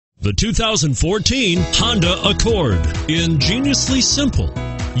The 2014 Honda Accord. Ingeniously simple,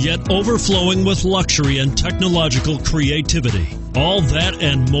 yet overflowing with luxury and technological creativity. All that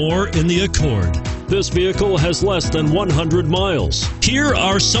and more in the Accord. This vehicle has less than 100 miles. Here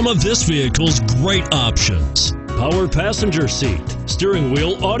are some of this vehicle's great options: power passenger seat, steering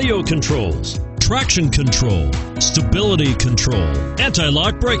wheel audio controls, traction control, stability control,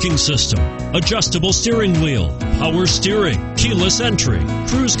 anti-lock braking system, adjustable steering wheel, power steering, keyless entry,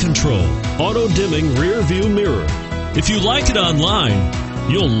 cruise control, auto-dimming rear view mirror. If you like it online,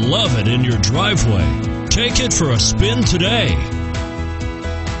 you'll love it in your driveway. Take it for a spin today.